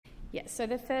Yes, so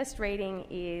the first reading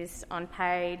is on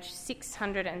page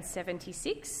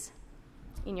 676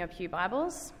 in your Pew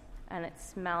Bibles, and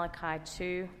it's Malachi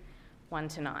 2,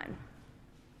 1-9.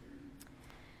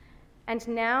 And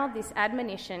now this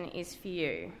admonition is for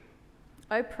you,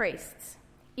 O priests,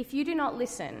 if you do not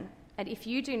listen, and if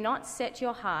you do not set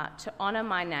your heart to honour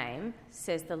my name,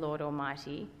 says the Lord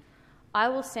Almighty, I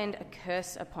will send a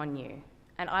curse upon you,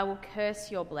 and I will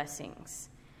curse your blessings.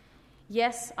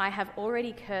 Yes, I have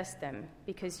already cursed them,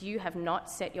 because you have not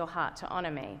set your heart to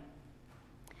honour me.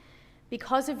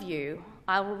 Because of you,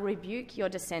 I will rebuke your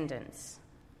descendants.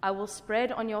 I will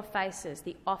spread on your faces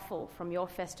the offal from your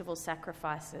festival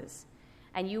sacrifices,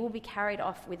 and you will be carried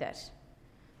off with it.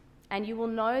 And you will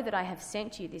know that I have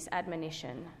sent you this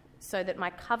admonition, so that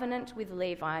my covenant with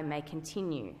Levi may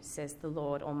continue, says the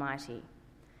Lord Almighty.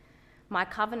 My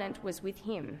covenant was with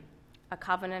him, a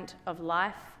covenant of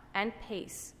life and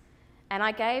peace, and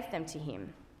I gave them to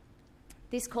him.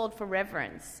 This called for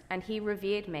reverence, and he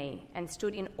revered me and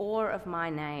stood in awe of my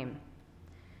name.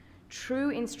 True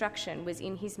instruction was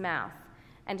in his mouth,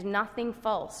 and nothing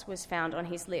false was found on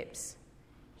his lips.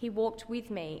 He walked with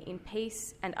me in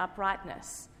peace and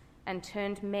uprightness, and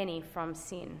turned many from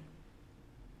sin.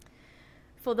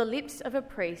 For the lips of a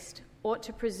priest ought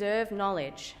to preserve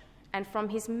knowledge, and from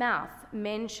his mouth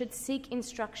men should seek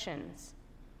instructions,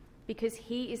 because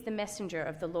he is the messenger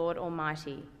of the Lord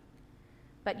Almighty.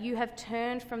 But you have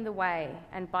turned from the way,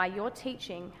 and by your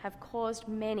teaching have caused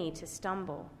many to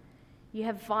stumble. You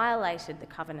have violated the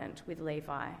covenant with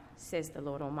Levi, says the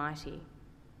Lord Almighty.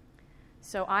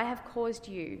 So I have caused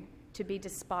you to be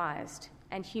despised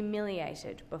and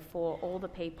humiliated before all the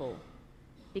people,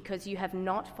 because you have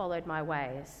not followed my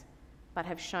ways, but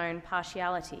have shown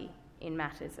partiality in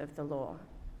matters of the law.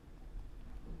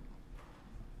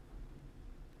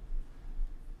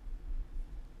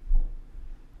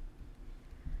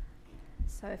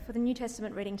 So for the New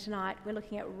Testament reading tonight, we're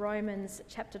looking at Romans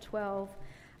chapter 12,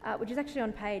 which is actually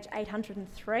on page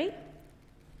 803.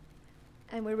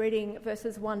 And we're reading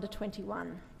verses 1 to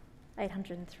 21,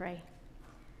 803.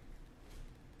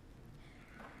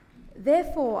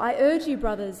 Therefore, I urge you,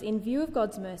 brothers, in view of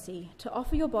God's mercy, to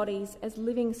offer your bodies as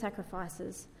living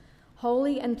sacrifices,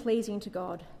 holy and pleasing to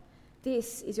God.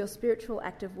 This is your spiritual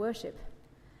act of worship.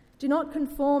 Do not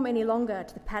conform any longer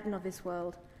to the pattern of this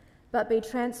world, but be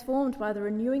transformed by the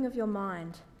renewing of your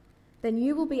mind. Then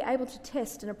you will be able to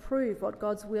test and approve what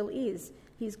God's will is,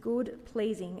 his good,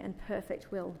 pleasing, and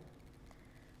perfect will.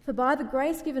 For by the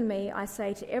grace given me, I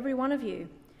say to every one of you,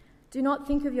 do not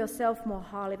think of yourself more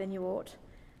highly than you ought,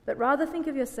 but rather think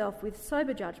of yourself with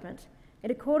sober judgment,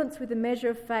 in accordance with the measure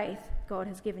of faith God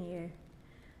has given you.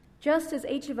 Just as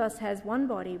each of us has one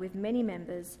body with many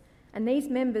members, and these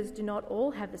members do not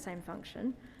all have the same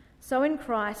function, so in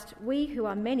Christ we who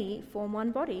are many form one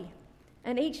body,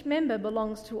 and each member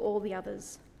belongs to all the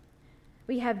others.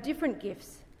 We have different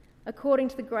gifts, according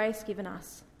to the grace given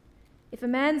us. If a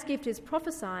man's gift is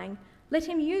prophesying, let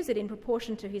him use it in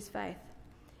proportion to his faith.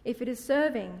 If it is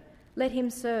serving, let him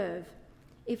serve.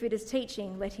 If it is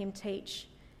teaching, let him teach.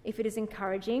 If it is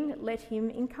encouraging, let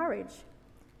him encourage.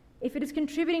 If it is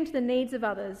contributing to the needs of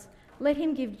others, let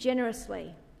him give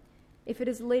generously. If it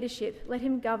is leadership, let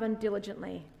him govern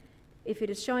diligently. If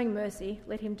it is showing mercy,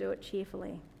 let him do it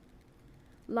cheerfully.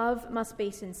 Love must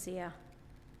be sincere.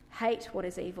 Hate what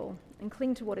is evil and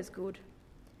cling to what is good.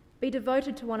 Be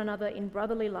devoted to one another in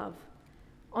brotherly love.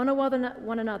 Honour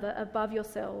one another above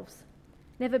yourselves.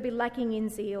 Never be lacking in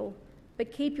zeal,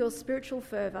 but keep your spiritual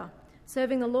fervour,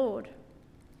 serving the Lord.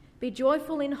 Be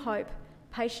joyful in hope,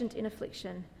 patient in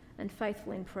affliction, and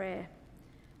faithful in prayer.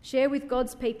 Share with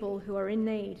God's people who are in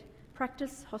need.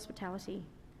 Practice hospitality.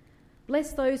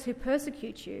 Bless those who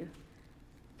persecute you.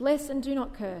 Bless and do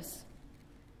not curse.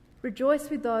 Rejoice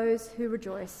with those who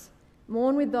rejoice.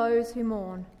 Mourn with those who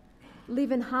mourn.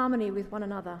 Live in harmony with one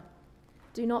another.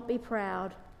 Do not be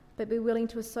proud, but be willing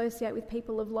to associate with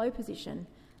people of low position.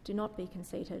 Do not be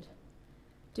conceited.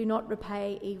 Do not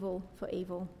repay evil for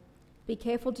evil. Be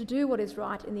careful to do what is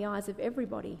right in the eyes of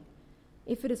everybody.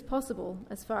 If it is possible,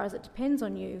 as far as it depends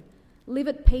on you, live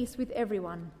at peace with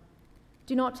everyone.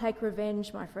 Do not take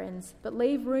revenge, my friends, but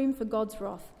leave room for God's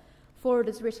wrath, for it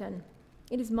is written,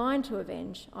 "It is mine to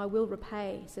avenge, I will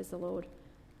repay," says the Lord.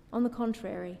 On the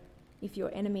contrary, if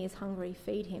your enemy is hungry,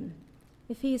 feed him.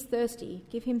 If he is thirsty,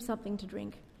 give him something to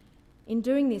drink. In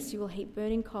doing this, you will heap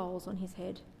burning coals on his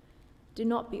head. Do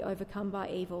not be overcome by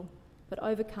evil, but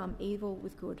overcome evil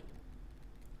with good.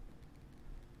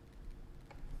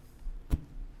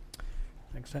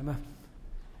 Thanks, Emma.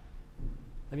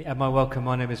 Let me add my welcome.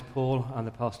 My name is Paul. I'm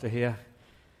the pastor here.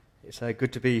 It's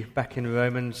good to be back in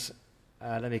Romans.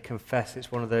 let me confess,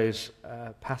 it's one of those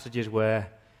passages where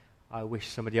I wish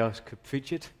somebody else could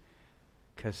preach it,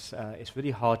 because it's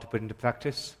really hard to put into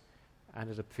practice, and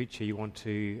as a preacher you want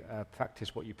to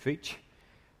practice what you preach.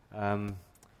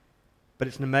 But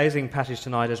it's an amazing passage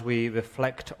tonight as we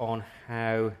reflect on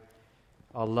how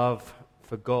our love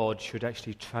for God should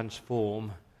actually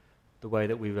transform the way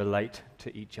that we relate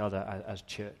to each other as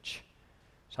church.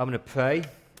 So I'm going to pray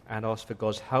and ask for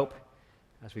God's help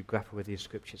as we grapple with these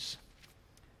scriptures.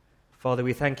 Father,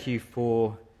 we thank you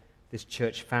for this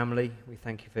church family. We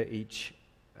thank you for each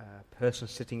person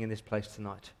sitting in this place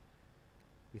tonight.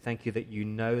 We thank you that you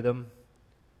know them,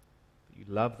 that you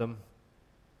love them.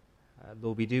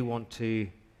 Lord, we do want to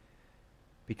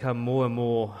become more and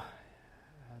more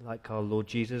like our Lord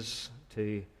Jesus,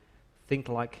 to think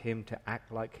like him, to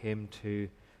act like him, to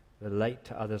relate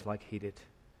to others like he did.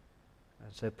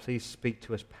 And so please speak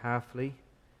to us powerfully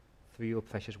through your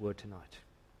precious word tonight.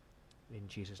 In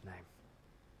Jesus' name.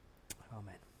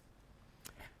 Amen.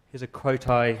 Here's a quote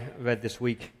I read this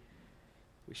week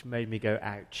which made me go,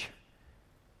 ouch.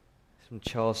 It's from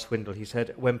Charles Swindoll. He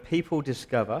said, "When people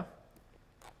discover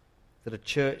that a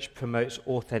church promotes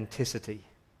authenticity,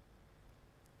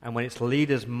 and when its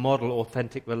leaders model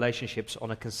authentic relationships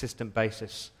on a consistent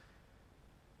basis,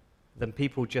 then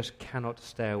people just cannot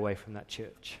stay away from that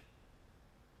church.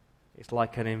 It's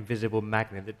like an invisible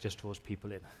magnet that just draws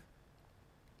people in."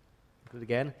 But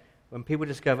again, when people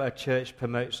discover a church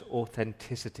promotes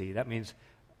authenticity, that means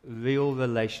real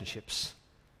relationships,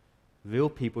 real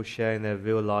people sharing their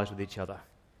real lives with each other.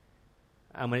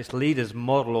 And when its leaders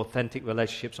model authentic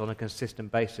relationships on a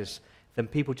consistent basis, then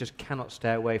people just cannot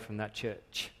stay away from that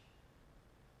church.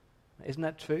 Isn't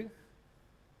that true?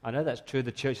 I know that's true of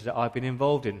the churches that I've been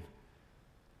involved in.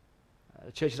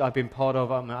 The churches I've been part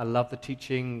of, I love the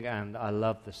teaching, and I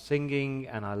love the singing,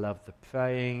 and I love the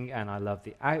praying, and I love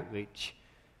the outreach.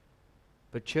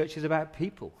 But church is about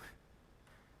people.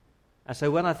 And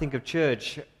so when I think of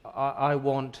church, I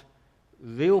want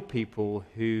real people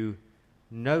who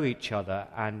know each other,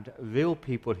 and real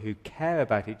people who care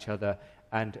about each other,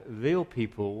 and real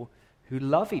people who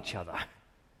love each other.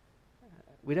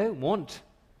 We don't want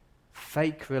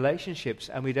fake relationships,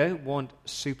 and we don't want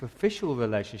superficial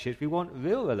relationships. We want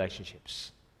real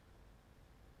relationships.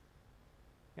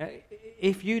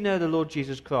 If you know the Lord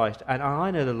Jesus Christ, and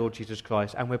I know the Lord Jesus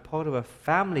Christ, and we're part of a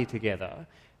family together,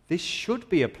 this should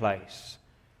be a place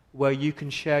where you can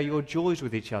share your joys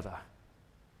with each other.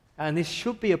 And this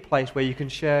should be a place where you can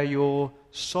share your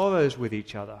sorrows with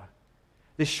each other.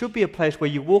 This should be a place where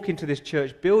you walk into this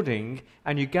church building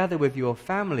and you gather with your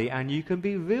family and you can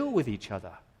be real with each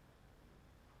other.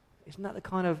 Isn't that the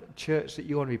kind of church that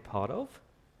you want to be part of?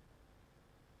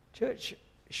 Church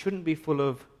shouldn't be full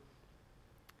of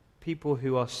people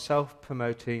who are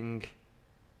self-promoting,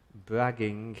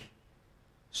 bragging,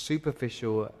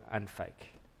 superficial and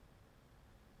fake.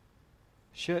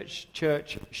 Church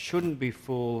shouldn't be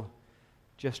full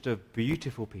just of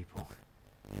beautiful people.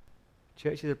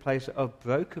 Church is a place of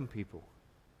broken people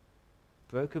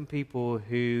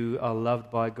who are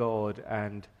loved by God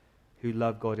and who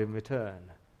love God in return,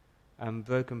 and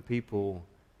broken people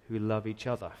who love each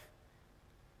other.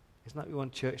 Isn't that what we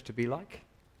want church to be like?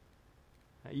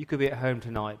 You could be at home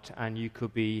tonight and you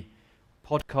could be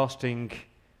podcasting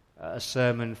a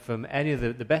sermon from any of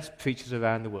the best preachers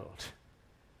around the world.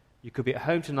 You could be at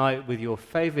home tonight with your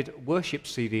favorite worship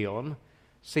CD on,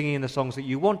 singing the songs that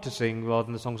you want to sing rather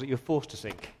than the songs that you're forced to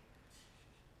sing.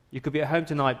 You could be at home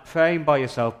tonight praying by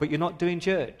yourself, but you're not doing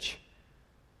church,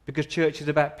 because church is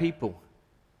about people,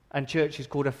 and church is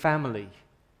called a family,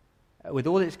 with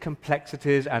all its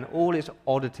complexities and all its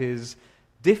oddities,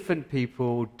 different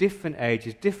people, different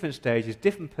ages, different stages,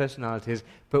 different personalities,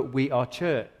 but we are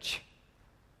church.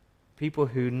 People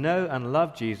who know and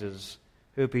love Jesus,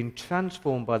 who have been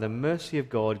transformed by the mercy of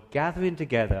God, gathering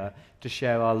together to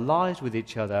share our lives with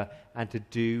each other and to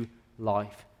do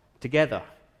life together.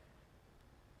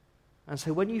 And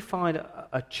so when you find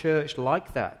a church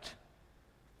like that,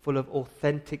 full of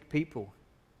authentic people,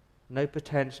 no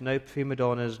pretense, no prima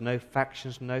donnas, no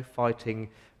factions, no fighting,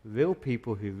 real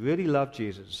people who really love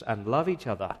Jesus and love each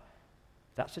other,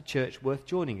 that's a church worth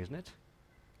joining, isn't it?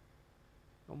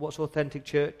 And what's authentic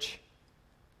church?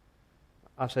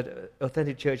 I've said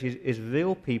authentic church is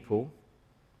real people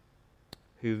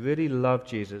who really love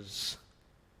Jesus,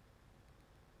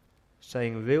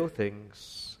 saying real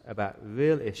things about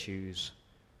real issues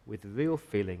with real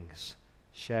feelings,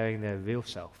 sharing their real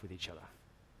self with each other.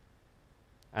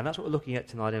 And that's what we're looking at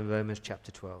tonight in Romans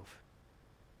chapter 12.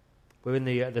 We're in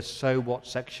the so what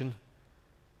section.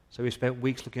 So we spent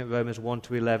weeks looking at Romans 1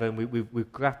 to 11.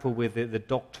 We've grappled with the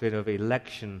doctrine of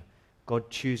election, God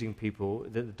choosing people,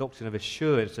 the doctrine of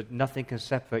assurance that nothing can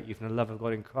separate you from the love of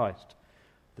God in Christ,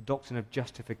 the doctrine of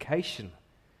justification,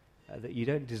 that you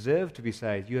don't deserve to be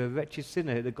saved. You're a wretched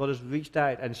sinner that God has reached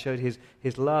out and showed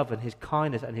his love and his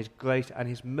kindness and his grace and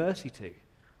his mercy to.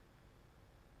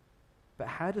 But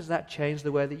how does that change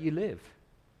the way that you live?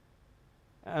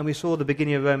 And we saw at the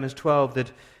beginning of Romans 12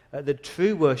 that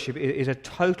true worship is a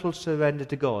total surrender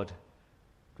to God.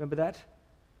 Remember that?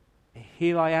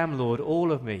 Here I am, Lord,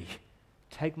 all of me.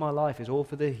 Take my life, it's all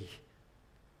for thee.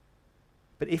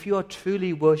 But if you are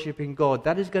truly worshipping God,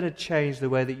 that is going to change the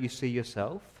way that you see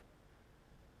yourself,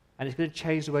 and it's going to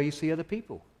change the way you see other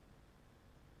people.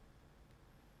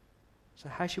 So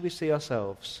how should we see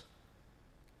ourselves?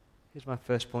 Here's my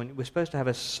first point. We're supposed to have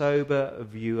a sober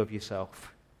view of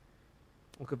yourself.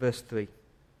 Look at verse 3.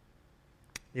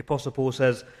 The Apostle Paul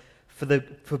says,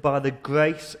 For by the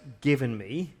grace given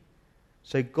me.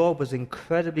 So God was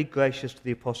incredibly gracious to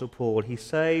the Apostle Paul. He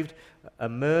saved a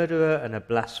murderer and a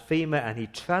blasphemer, and he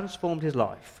transformed his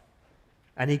life.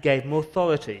 And he gave him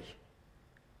authority.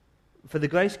 For the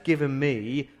grace given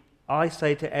me, I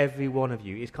say to every one of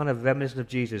you. It's kind of reminiscent of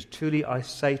Jesus. Truly I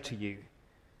say to you.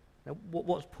 Now,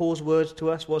 what's Paul's words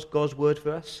to us? What's God's word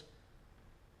for us?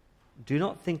 Do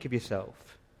not think of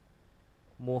yourself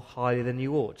more highly than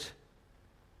you ought,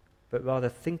 but rather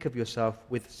think of yourself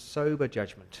with sober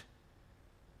judgment,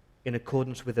 in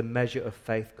accordance with the measure of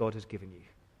faith God has given you.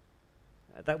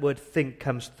 That word think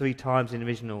comes 3 times in the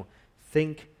original.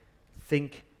 Think,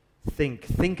 think, think.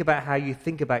 Think about how you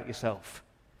think about yourself.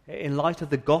 In light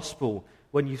of the gospel,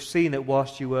 when you've seen that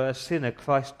whilst you were a sinner,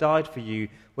 Christ died for you,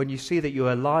 when you see that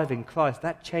you're alive in Christ,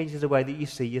 that changes the way that you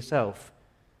see yourself.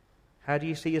 How do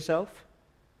you see yourself?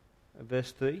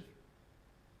 Verse 3,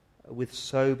 with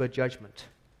sober judgment.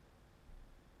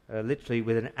 Literally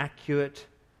with an accurate,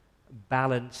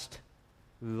 balanced,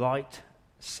 right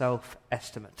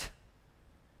self-estimate.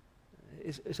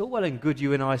 It's all well and good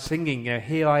you and I singing,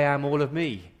 here I am, all of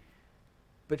me.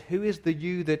 But who is the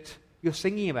you that you're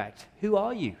singing about? Who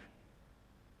are you?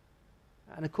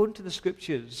 And according to the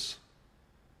Scriptures,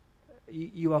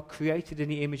 you are created in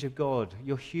the image of God.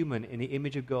 You're human in the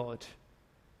image of God.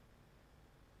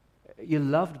 You're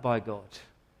loved by God.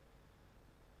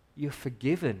 You're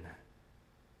forgiven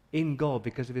in God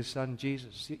because of his Son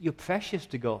Jesus. You're precious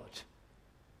to God.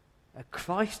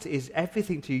 Christ is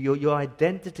everything to you. Your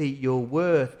identity, your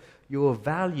worth, your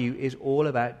value is all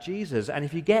about Jesus. And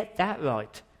if you get that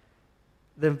right,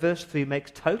 then verse 3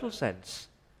 makes total sense.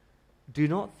 Do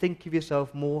not think of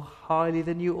yourself more highly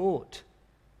than you ought.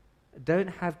 Don't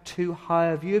have too high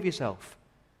a view of yourself.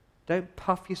 Don't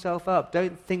puff yourself up.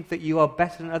 Don't think that you are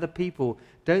better than other people.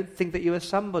 Don't think that you are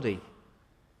somebody.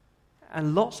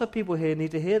 And lots of people here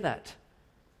need to hear that.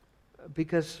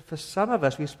 Because for some of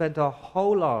us, we've spent our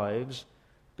whole lives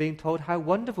being told how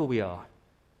wonderful we are.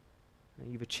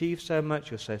 You've achieved so much,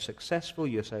 you're so successful,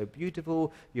 you're so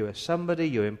beautiful, you're a somebody,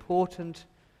 you're important.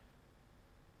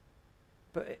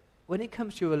 But when it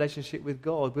comes to your relationship with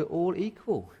God, we're all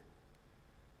equal.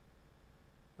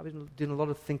 I've been doing a lot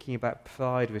of thinking about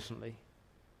pride recently.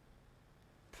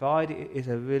 Pride is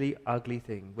a really ugly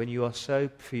thing when you are so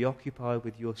preoccupied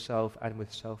with yourself and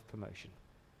with self-promotion.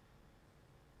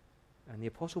 And the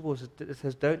Apostle Paul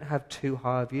says, don't have too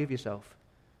high a view of yourself.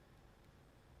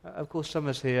 Of course, some of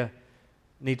us here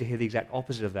need to hear the exact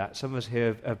opposite of that. Some of us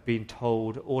here have been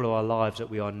told all of our lives that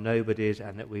we are nobodies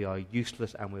and that we are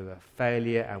useless and we're a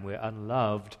failure and we're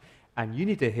unloved. And you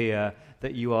need to hear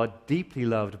that you are deeply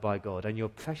loved by God and you're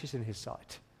precious in his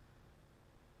sight.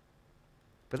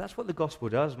 But that's what the gospel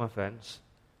does, my friends.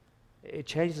 It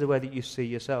changes the way that you see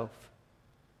yourself.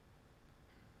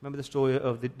 Remember the story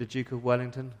of the Duke of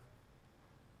Wellington?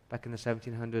 Back in the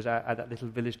 1700s at that little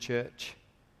village church,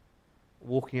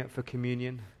 walking up for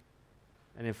communion.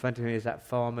 And in front of him is that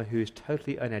farmer who is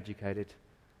totally uneducated.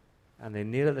 And they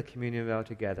kneel at the communion rail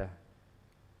together.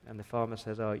 And the farmer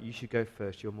says, oh, you should go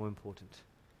first, you're more important.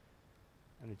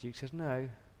 And the Duke says, no,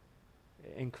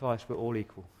 in Christ we're all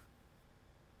equal.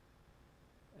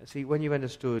 See, when you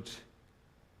understood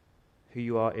who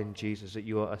you are in Jesus, that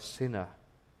you are a sinner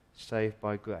saved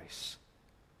by grace,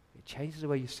 it changes the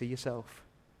way you see yourself.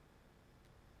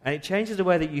 And it changes the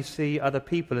way that you see other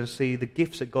people and see the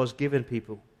gifts that God's given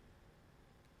people.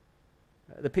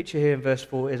 The picture here in verse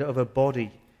 4 is of a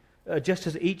body. Just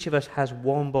as each of us has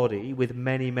one body with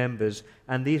many members,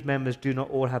 and these members do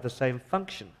not all have the same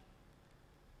function.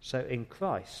 So in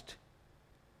Christ,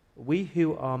 we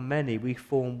who are many, we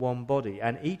form one body,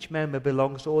 and each member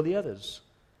belongs to all the others.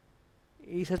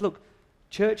 He says, look,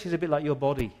 church is a bit like your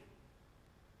body.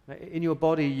 In your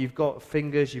body, you've got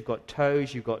fingers, you've got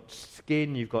toes, you've got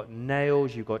skin, you've got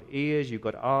nails, you've got ears, you've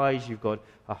got eyes, you've got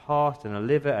a heart and a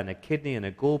liver and a kidney and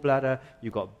a gallbladder,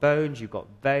 you've got bones, you've got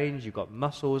veins, you've got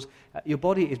muscles. Your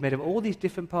body is made of all these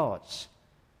different parts.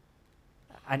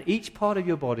 And each part of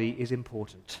your body is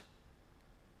important.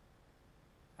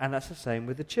 And that's the same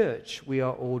with the church. We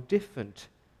are all different,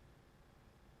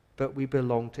 but we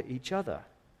belong to each other.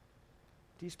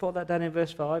 Do you spot that down in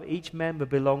verse 5? Each member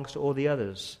belongs to all the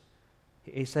others.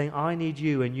 He's saying, I need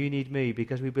you and you need me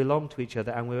because we belong to each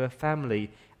other and we're a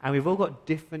family and we've all got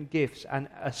different gifts. And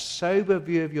a sober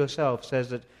view of yourself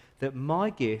says that my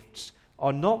gifts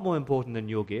are not more important than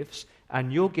your gifts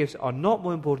and your gifts are not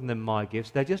more important than my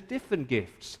gifts. They're just different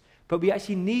gifts. But we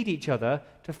actually need each other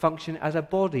to function as a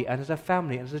body and as a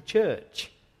family and as a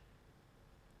church.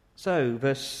 So,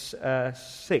 verse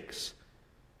 6,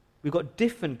 we've got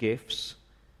different gifts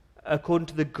according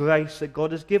to the grace that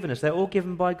God has given us. They're all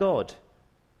given by God.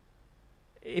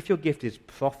 If your gift is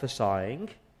prophesying,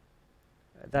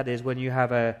 that is when you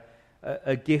have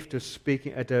a gift of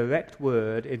speaking a direct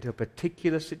word into a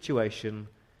particular situation,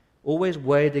 always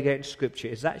weighed against Scripture.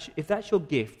 If that's your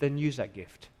gift, then use that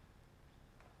gift.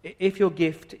 If your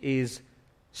gift is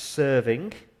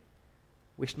serving,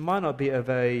 which might not be a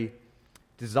very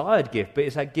desired gift, but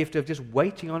it's that gift of just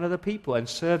waiting on other people and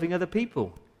serving other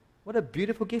people. What a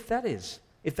beautiful gift that is.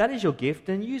 If that is your gift,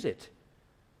 then use it.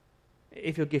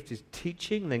 If your gift is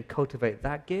teaching, then cultivate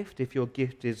that gift. If your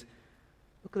gift is,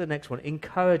 look at the next one,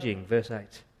 encouraging, verse 8.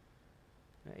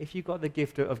 If you've got the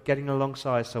gift of getting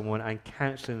alongside someone and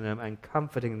counseling them and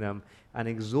comforting them and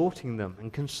exhorting them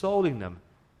and consoling them,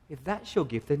 if that's your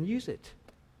gift, then use it.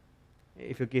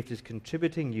 If your gift is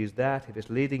contributing, use that. If it's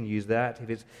leading, use that. If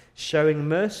it's showing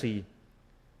mercy,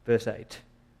 verse 8,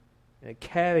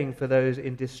 caring for those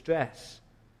in distress,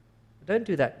 don't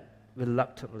do that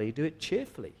reluctantly, do it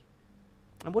cheerfully.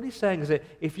 And what he's saying is that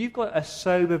if you've got a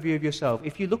sober view of yourself,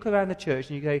 if you look around the church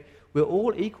and you go, we're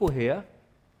all equal here,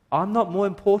 I'm not more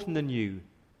important than you,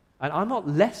 and I'm not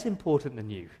less important than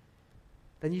you,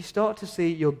 then you start to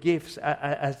see your gifts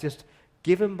as just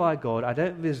given by God. I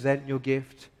don't resent your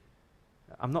gift.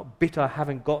 I'm not bitter I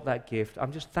haven't got that gift.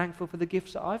 I'm just thankful for the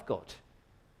gifts that I've got.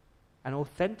 An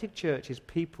authentic church is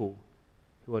people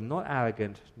who are not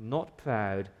arrogant, not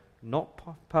proud, not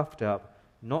puffed up,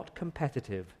 not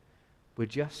competitive. We're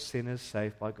just sinners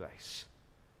saved by grace.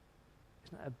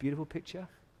 Isn't that a beautiful picture?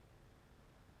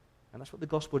 And that's what the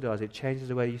gospel does. It changes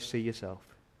the way you see yourself.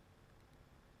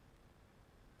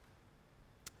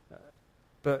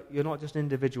 But you're not just an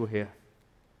individual here.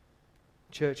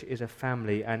 Church is a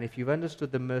family, and if you've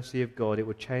understood the mercy of God, it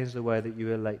will change the way that you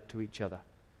relate to each other.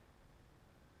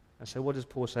 And so what does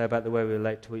Paul say about the way we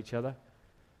relate to each other?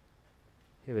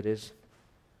 Here it is.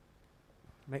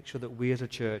 Make sure that we as a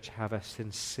church have a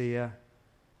sincere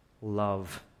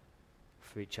love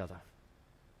for each other.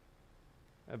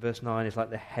 Verse 9 is like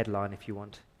the headline, if you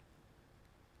want.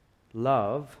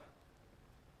 Love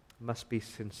must be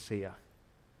sincere.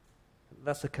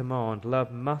 That's a command.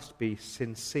 Love must be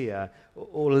sincere.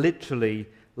 Or literally,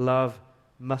 love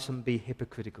mustn't be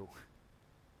hypocritical.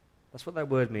 That's what that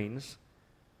word means.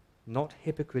 Not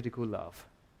hypocritical love.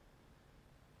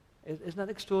 Isn't that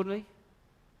extraordinary?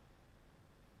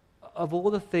 Of all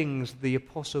the things the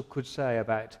apostle could say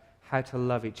about how to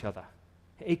love each other,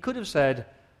 he could have said,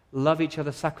 love each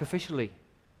other sacrificially,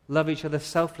 love each other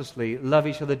selflessly, love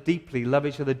each other deeply, love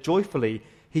each other joyfully.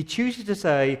 He chooses to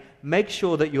say, make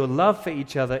sure that your love for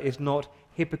each other is not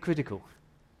hypocritical.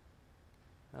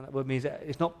 And that word means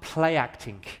it's not play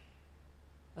acting.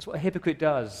 That's what a hypocrite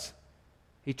does.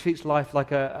 He treats life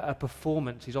like a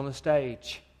performance. He's on the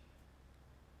stage.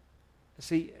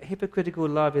 See, hypocritical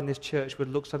love in this church would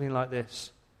look something like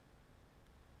this.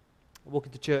 I walk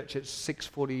into church at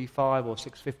 6:45 or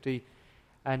 6:50,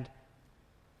 and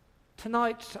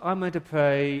tonight I'm going to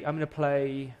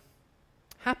play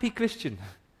Happy Christian.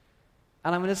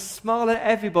 And I'm going to smile at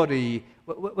everybody,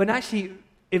 when actually,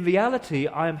 in reality,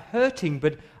 I'm hurting,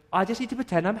 but I just need to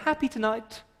pretend I'm happy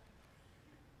tonight.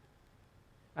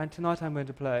 And tonight I'm going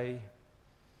to play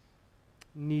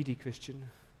Needy Christian,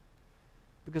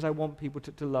 because I want people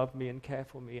to love me and care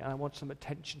for me, and I want some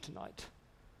attention tonight.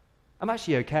 I'm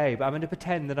actually okay, but I'm going to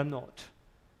pretend that I'm not.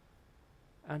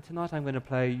 And tonight I'm going to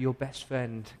play your best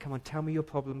friend. Come on, tell me your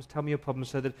problems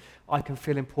so that I can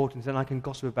feel important and I can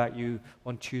gossip about you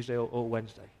on Tuesday or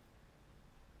Wednesday.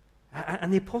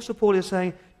 And the Apostle Paul is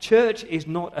saying, church is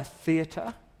not a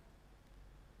theatre.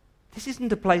 This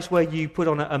isn't a place where you put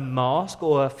on a mask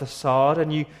or a facade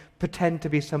and you pretend to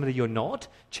be somebody you're not.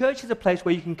 Church is a place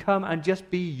where you can come and just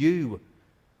be you.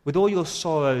 with all your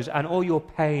sorrows and all your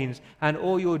pains and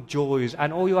all your joys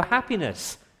and all your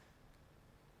happiness.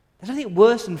 There's nothing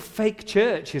worse than fake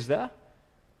church, is there?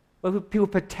 Where people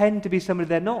pretend to be somebody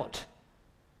they're not.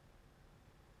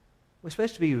 We're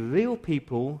supposed to be real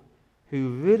people who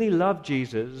really love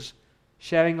Jesus,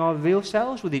 sharing our real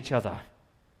selves with each other.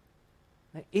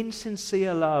 An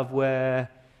insincere love where,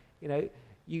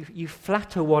 you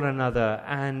flatter one another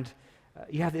and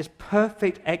you have this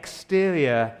perfect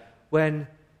exterior when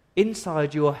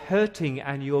inside you're hurting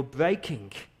and you're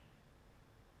breaking.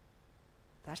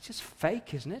 That's just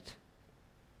fake, isn't it?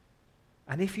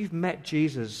 And if you've met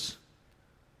Jesus,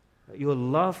 your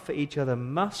love for each other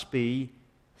must be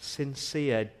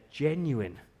sincere,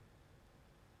 genuine.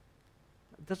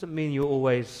 It doesn't mean you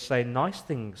always say nice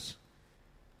things.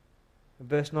 In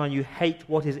verse 9, you hate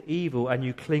what is evil and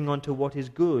you cling on to what is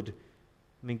good.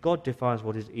 I mean, God defines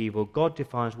what is evil. God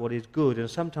defines what is good. And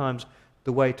sometimes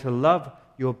the way to love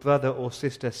your brother or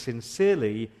sister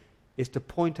sincerely is to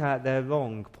point out their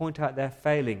wrong, point out their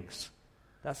failings.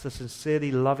 That's the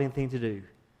sincerely loving thing to do.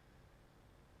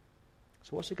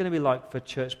 So what's it going to be like for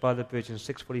Church by the Bridge in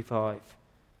 6:45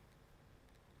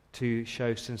 to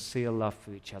show sincere love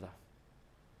for each other?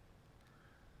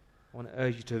 I want to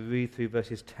urge you to read through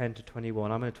verses 10 to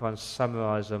 21. I'm going to try and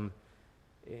summarize them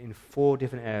in 4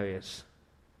 different areas.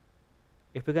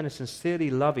 If we're going to sincerely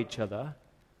love each other,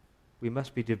 we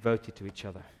must be devoted to each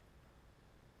other.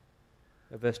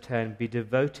 Verse 10, be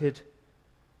devoted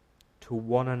to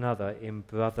one another in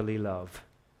brotherly love.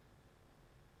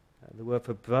 The word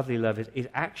for brotherly love is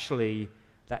actually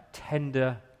that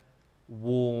tender,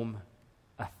 warm,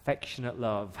 affectionate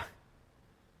love.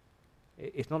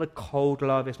 It's not a cold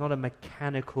love, it's not a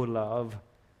mechanical love.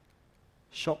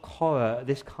 Shock horror,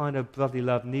 this kind of brotherly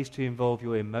love needs to involve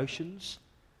your emotions.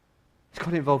 It's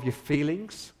got to involve your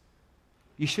feelings.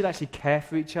 You should actually care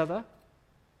for each other.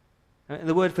 And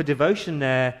the word for devotion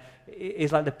there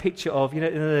is like the picture of,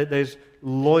 those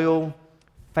loyal,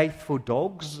 faithful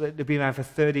dogs that have been around for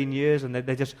 13 years and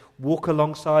they just walk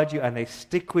alongside you and they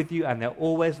stick with you and they're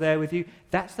always there with you.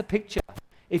 That's the picture.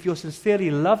 If you're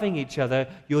sincerely loving each other,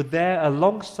 you're there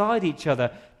alongside each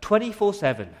other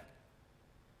 24/7.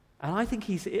 And I think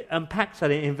he unpacks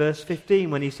that in verse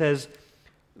 15 when he says,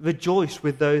 rejoice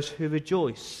with those who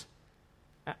rejoice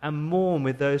and mourn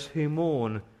with those who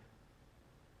mourn.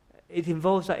 It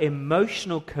involves that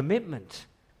emotional commitment.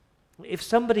 If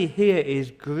somebody here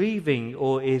is grieving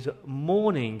or is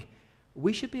mourning,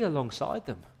 we should be alongside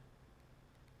them.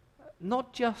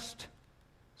 Not just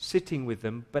sitting with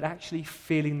them, but actually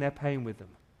feeling their pain with them.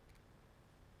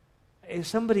 If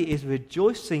somebody is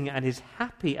rejoicing and is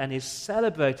happy and is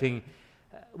celebrating,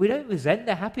 we don't resent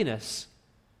their happiness.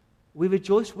 We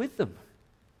rejoice with them.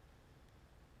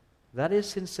 That is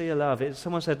sincere love.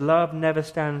 Someone said, love never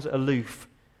stands aloof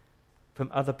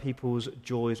from other people's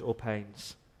joys or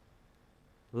pains.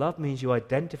 Love means you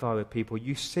identify with people,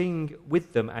 you sing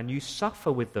with them, and you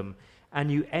suffer with them, and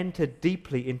you enter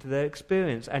deeply into their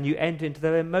experience, and you enter into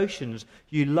their emotions.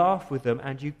 You laugh with them,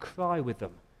 and you cry with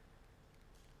them.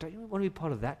 Don't you want to be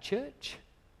part of that church?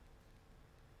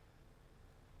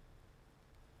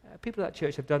 People at that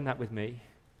church have done that with me.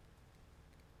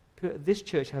 People at this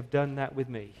church have done that with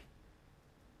me.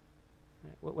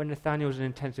 When Nathaniel was in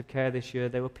intensive care this year,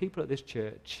 there were people at this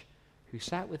church who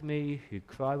sat with me, who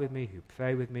cried with me, who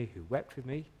prayed with me, who wept with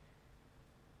me.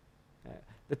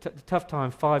 The tough time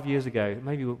 5 years ago,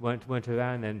 maybe you weren't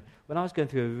around then, when I was going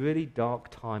through a really dark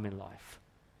time in life,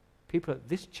 people at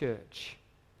this church,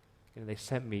 they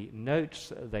sent me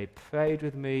notes, they prayed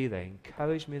with me, they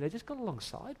encouraged me, they just got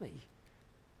alongside me.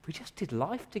 We just did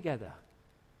life together.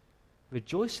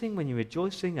 Rejoicing when you're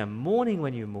rejoicing and mourning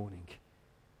when you're mourning.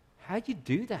 How do you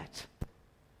do that?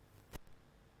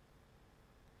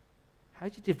 How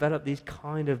do you develop these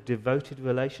kind of devoted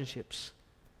relationships?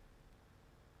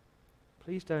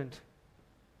 Please don't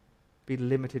be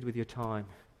limited with your time.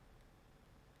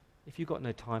 If you've got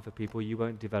no time for people, you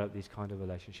won't develop these kind of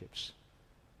relationships.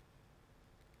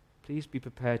 Please be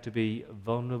prepared to be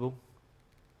vulnerable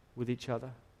with each other.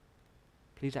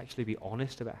 Please actually be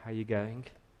honest about how you're going.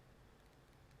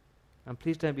 And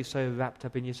please don't be so wrapped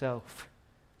up in yourself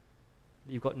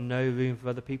that you've got no room for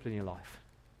other people in your life.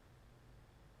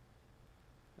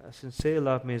 A sincere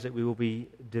love means that we will be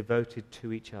devoted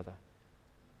to each other.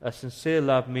 A sincere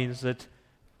love means that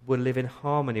we'll live in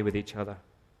harmony with each other.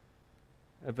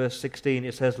 Verse 16,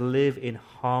 it says, live in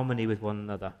harmony with one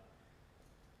another.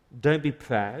 Don't be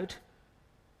proud.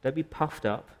 Don't be puffed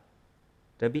up.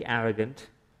 Don't be arrogant.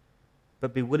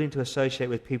 But be willing to associate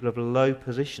with people of low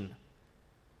position.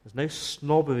 There's no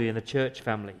snobbery in the church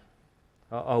family.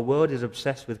 Our world is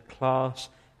obsessed with class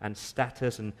and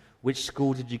status and which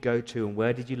school did you go to and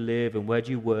where did you live and where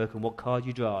do you work and what car do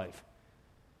you drive.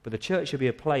 But the church should be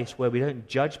a place where we don't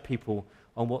judge people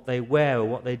on what they wear or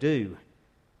what they do.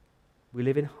 We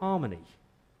live in harmony.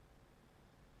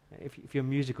 If you're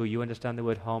musical, you understand the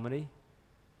word harmony.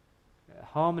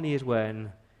 Harmony is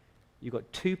when you've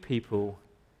got two people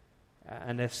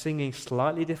and they're singing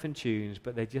slightly different tunes,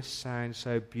 but they just sound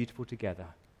so beautiful together.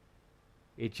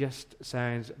 It just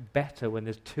sounds better when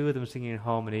there's two of them singing in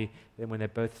harmony than when they're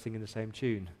both singing the same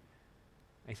tune.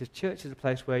 And he says church is a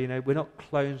place where, we're not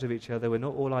clones of each other, we're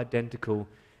not all identical.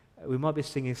 We might be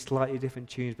singing slightly different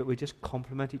tunes, but we just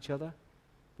complement each other.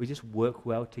 We just work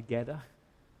well together.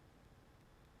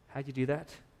 How do you do that?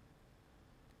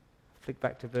 Flick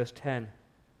back to verse 10.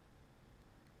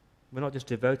 We're not just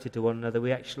devoted to one another,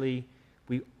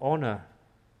 we honor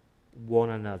one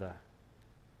another.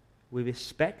 We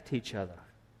respect each other.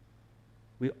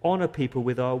 We honor people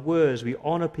with our words. We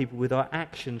honor people with our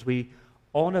actions. We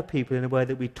honor people in the way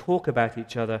that we talk about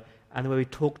each other and the way we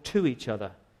talk to each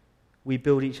other. We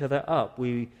build each other up.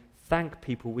 We thank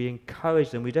people. We encourage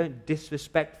them. We don't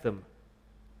disrespect them.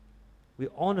 We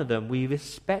honor them. We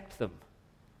respect them.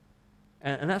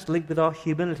 And that's linked with our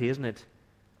humility, isn't it?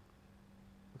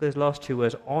 Look at those last two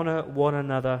words. Honor one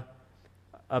another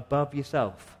above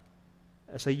yourself.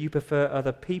 So you prefer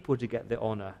other people to get the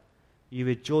honor. You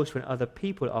rejoice when other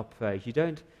people are praised. You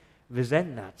don't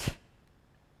resent that.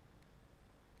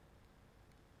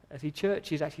 See,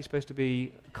 church is actually supposed to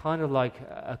be kind of like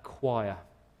a choir.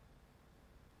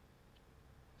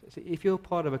 So if you're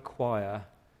part of a choir,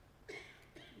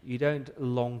 you don't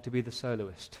long to be the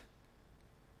soloist.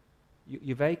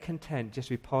 You're very content just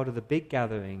to be part of the big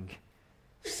gathering,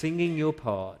 singing your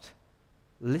part,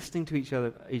 listening to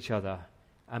each other,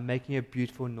 and making a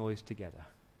beautiful noise together.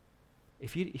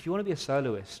 If you want to be a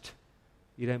soloist,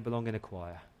 you don't belong in a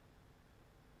choir.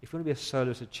 If you want to be a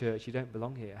soloist at church, you don't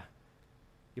belong here.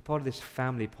 You're part of this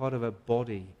family, part of a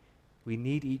body. We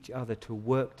need each other to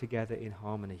work together in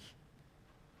harmony.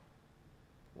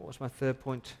 What was my third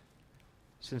point?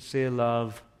 Sincere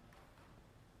love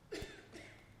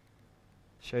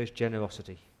shows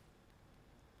generosity.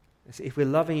 If we're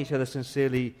loving each other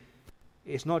sincerely,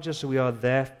 it's not just that we are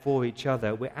there for each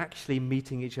other, we're actually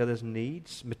meeting each other's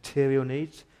needs, material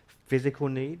needs, physical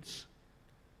needs.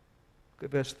 Look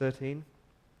at verse 13.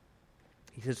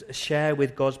 He says, share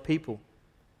with God's people,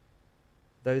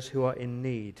 those who are in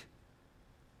need,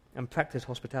 and practice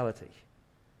hospitality.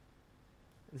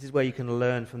 This is where you can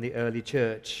learn from the early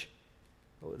church.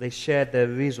 They shared their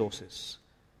resources.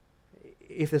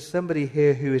 If there's somebody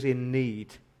here who is in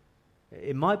need,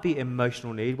 it might be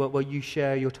emotional need, where you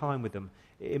share your time with them.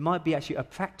 It might be actually a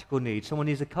practical need. Someone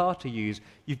needs a car to use.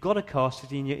 You've got a car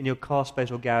sitting in your car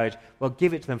space or garage. Well,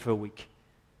 give it to them for a week.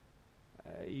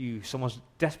 Someone's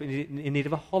desperately in need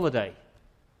of a holiday.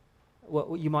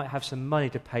 Well, you might have some money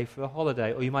to pay for a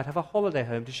holiday, or you might have a holiday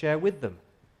home to share with them.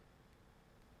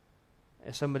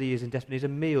 Somebody is in desperate need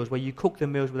of meals, where you cook the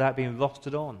meals without being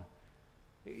rostered on.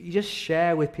 You just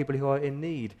share with people who are in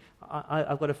need.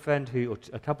 I've got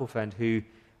a couple friend who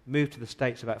moved to the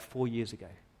States about 4 years ago.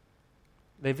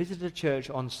 They visited a church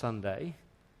on Sunday,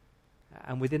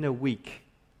 and within a week,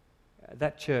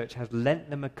 that church has lent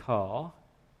them a car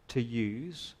to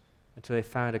use until they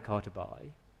found a car to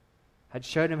buy, had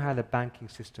shown them how the banking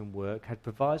system worked, had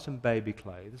provided some baby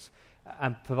clothes,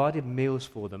 and provided meals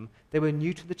for them. They were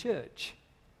new to the church.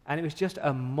 And it was just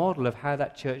a model of how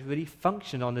that church really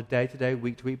functioned on a day-to-day,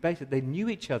 week-to-week basis. They knew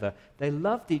each other. They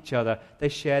loved each other. They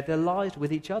shared their lives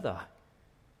with each other.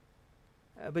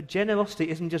 But generosity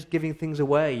isn't just giving things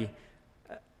away.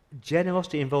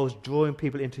 Generosity involves drawing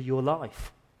people into your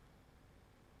life.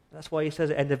 That's why he says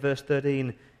at the end of verse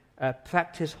 13,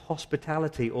 practice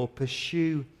hospitality or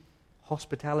pursue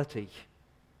hospitality.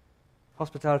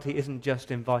 Hospitality isn't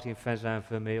just inviting friends around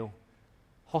for a meal.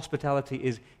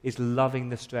 Hospitality is loving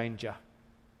the stranger.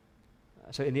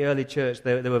 So in the early church,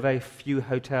 there were very few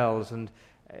hotels, and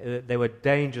there were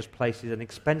dangerous places and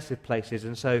expensive places.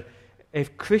 And so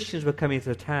if Christians were coming to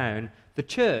the town, the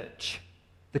church,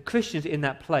 the Christians in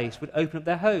that place would open up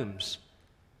their homes.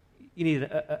 You need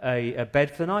a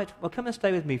bed for the night? Well, come and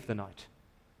stay with me for the night.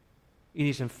 You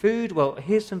need some food? Well,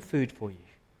 here's some food for you.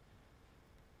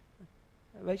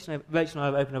 Rachel and I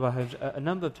have opened up our homes a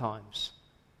number of times.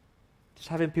 Just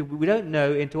having people we don't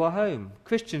know into our home.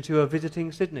 Christians who are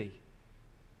visiting Sydney.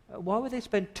 Why would they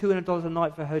spend $200 a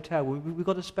night for a hotel? We've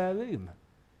got a spare room.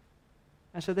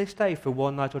 And so they stay for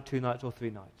 1 night or 2 nights or 3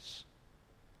 nights.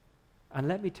 And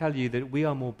let me tell you that we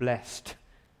are more blessed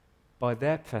by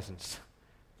their presence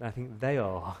than I think they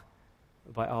are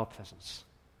by our presence.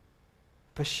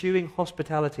 pursuing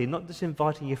hospitality, not just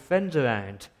inviting your friends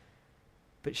around,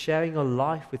 but sharing your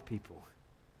life with people.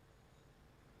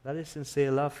 That is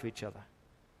sincere love for each other.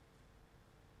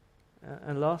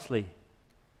 And lastly,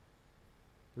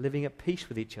 living at peace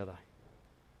with each other.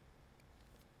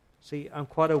 See, I'm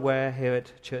quite aware here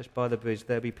at Church by the Bridge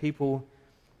there'll be people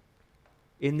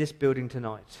in this building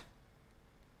tonight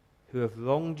who have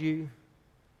wronged you,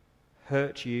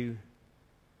 hurt you,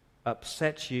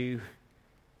 upset you,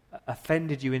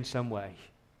 offended you in some way.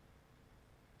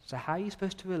 So how are you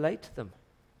supposed to relate to them?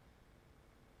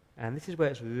 And this is where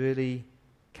it's really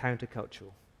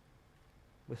countercultural.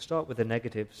 We'll start with the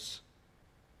negatives.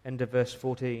 End of verse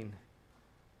 14.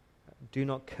 Do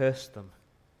not curse them.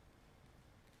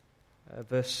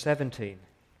 Verse 17.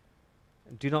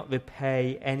 Do not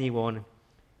repay anyone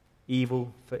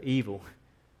evil for evil.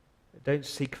 Don't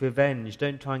seek revenge.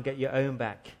 Don't try and get your own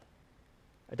back.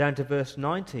 Down to verse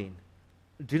 19.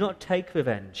 Do not take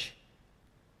revenge.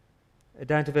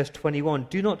 Down to verse 21.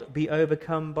 Do not be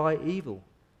overcome by evil.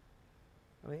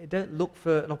 I mean, don't look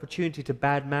for an opportunity to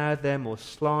badmouth them or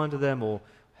slander them or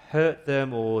hurt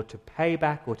them or to pay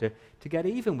back or to get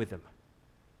even with them.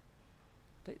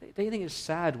 Don't you think it's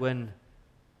sad when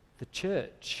the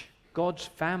church, God's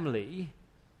family,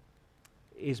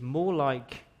 is more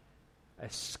like a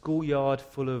schoolyard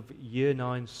full of Year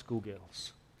 9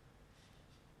 schoolgirls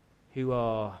who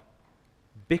are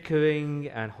bickering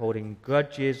and holding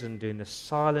grudges and doing the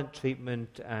silent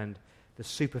treatment and the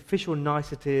superficial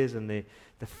niceties and the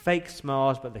fake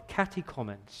smiles, but the catty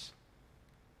comments.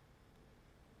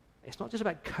 It's not just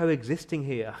about coexisting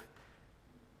here,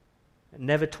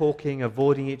 never talking,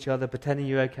 avoiding each other, pretending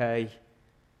you're okay.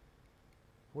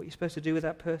 What are you supposed to do with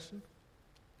that person?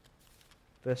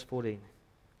 Verse 14.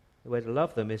 The way to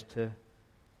love them is to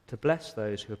bless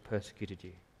those who have persecuted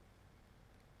you.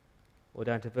 Or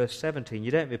down to verse 17.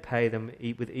 You don't repay them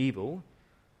with evil.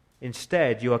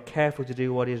 Instead, you are careful to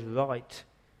do what is right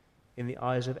in the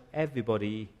eyes of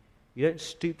everybody. You don't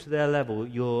stoop to their level.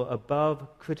 You're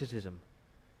above criticism.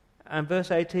 And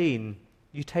verse 18,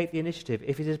 you take the initiative.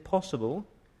 If it is possible,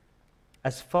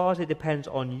 as far as it depends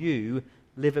on you,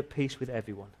 live at peace with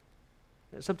everyone.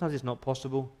 Sometimes it's not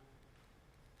possible.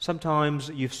 Sometimes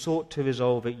you've sought to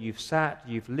resolve it. You've sat,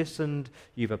 you've listened,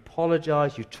 you've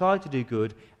apologized, you've tried to do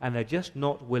good, and they're just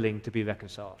not willing to be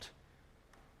reconciled.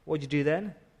 What do you do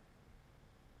then?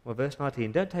 Well, verse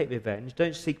 19, don't take revenge,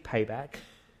 don't seek payback.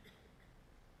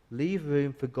 Leave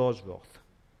room for God's wrath.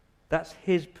 That's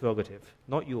his prerogative,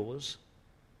 not yours.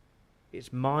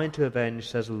 It's mine to avenge,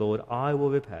 says the Lord. I will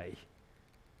repay.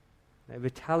 Now,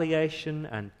 retaliation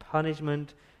and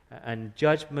punishment and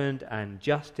judgment and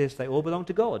justice, they all belong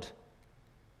to God.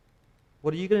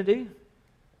 What are you going to do?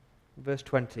 Verse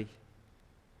 20,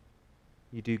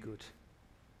 you do good.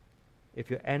 If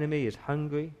your enemy is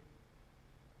hungry,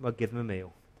 well, give them a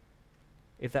meal.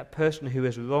 If that person who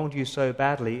has wronged you so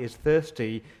badly is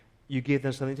thirsty, you give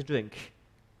them something to drink.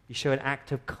 You show an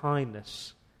act of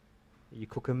kindness. You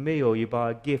cook a meal, you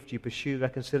buy a gift, you pursue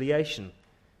reconciliation.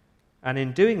 And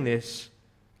in doing this,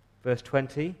 verse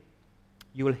 20,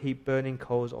 you will heap burning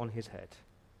coals on his head.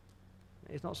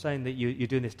 It's not saying that you're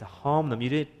doing this to harm them.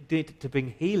 You're doing it to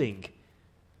bring healing.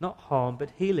 Not harm, but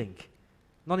healing.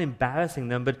 Not embarrassing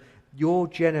them, but your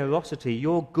generosity,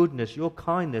 your goodness, your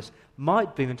kindness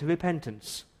might bring them to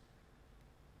repentance.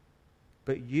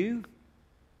 But you,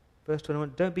 verse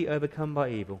 21, don't be overcome by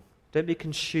evil. Don't be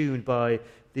consumed by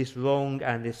this wrong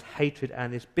and this hatred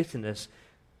and this bitterness,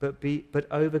 but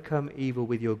overcome evil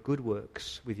with your good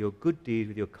works, with your good deeds,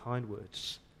 with your kind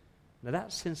words. Now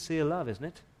that's sincere love, isn't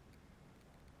it?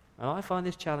 And I find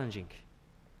this challenging.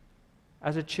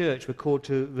 As a church, we're called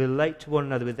to relate to one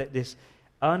another with this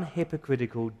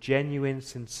unhypocritical, genuine,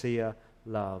 sincere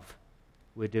love.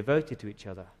 We're devoted to each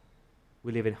other.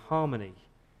 We live in harmony.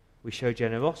 We show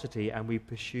generosity and we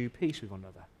pursue peace with one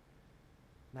another.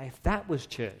 Now, if that was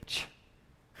church,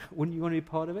 wouldn't you want to be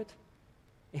part of it?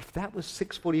 If that was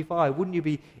 6:45, wouldn't you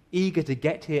be eager to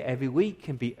get here every week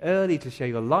and be early to share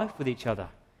your life with each other?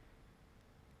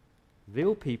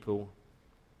 Real people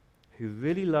who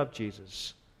really love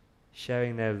Jesus,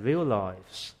 sharing their real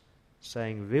lives,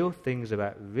 saying real things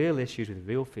about real issues with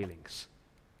real feelings.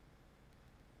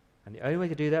 And the only way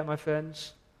to do that, my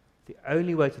friends, the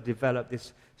only way to develop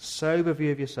this sober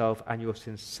view of yourself and your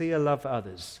sincere love for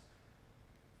others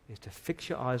is to fix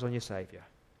your eyes on your Saviour.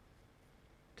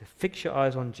 To fix your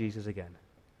eyes on Jesus again.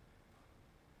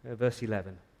 Verse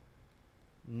 11.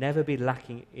 Never be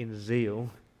lacking in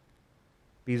zeal.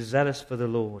 Be zealous for the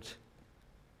Lord.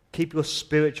 Keep your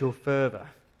spiritual fervour.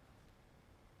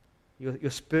 Your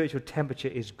spiritual temperature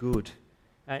is good.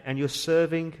 And you're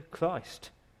serving Christ.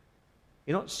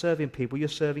 You're not serving people, you're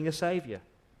serving a Saviour.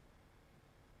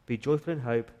 Be joyful in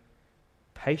hope,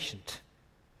 patient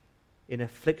in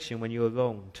affliction when you are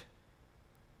wronged.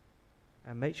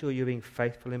 And make sure you're being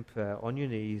faithful in prayer on your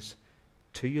knees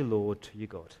to your Lord, to your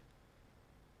God.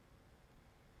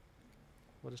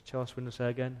 What does Charles Swindoll say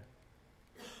again?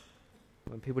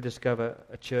 When people discover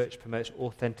a church promotes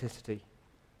authenticity,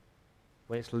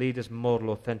 when its leaders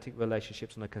model authentic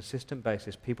relationships on a consistent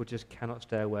basis, people just cannot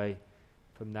stay away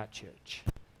from that church.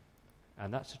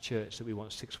 And that's a church that we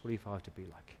want 645 to be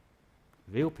like.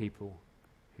 Real people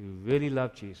who really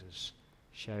love Jesus,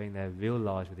 sharing their real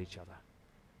lives with each other.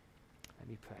 Let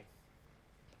me pray.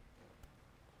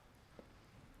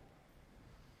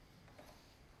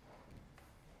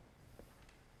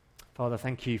 Father,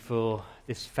 thank you for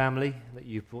this family that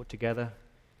you've brought together,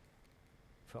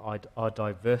 for our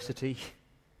diversity.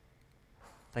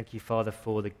 Thank you, Father,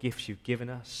 for the gifts you've given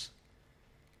us.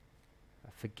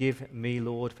 Forgive me,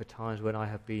 Lord, for times when I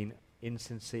have been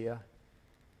insincere.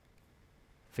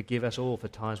 Forgive us all for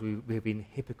times we have been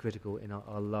hypocritical in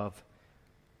our love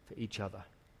for each other.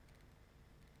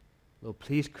 Lord,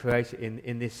 please create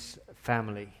in this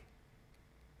family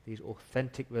these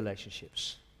authentic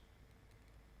relationships.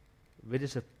 Rid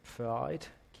us of pride,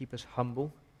 keep us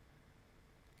humble,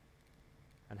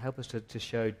 and help us to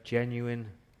show genuine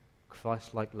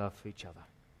Christ-like love for each other.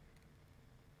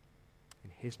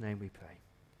 In his name we pray.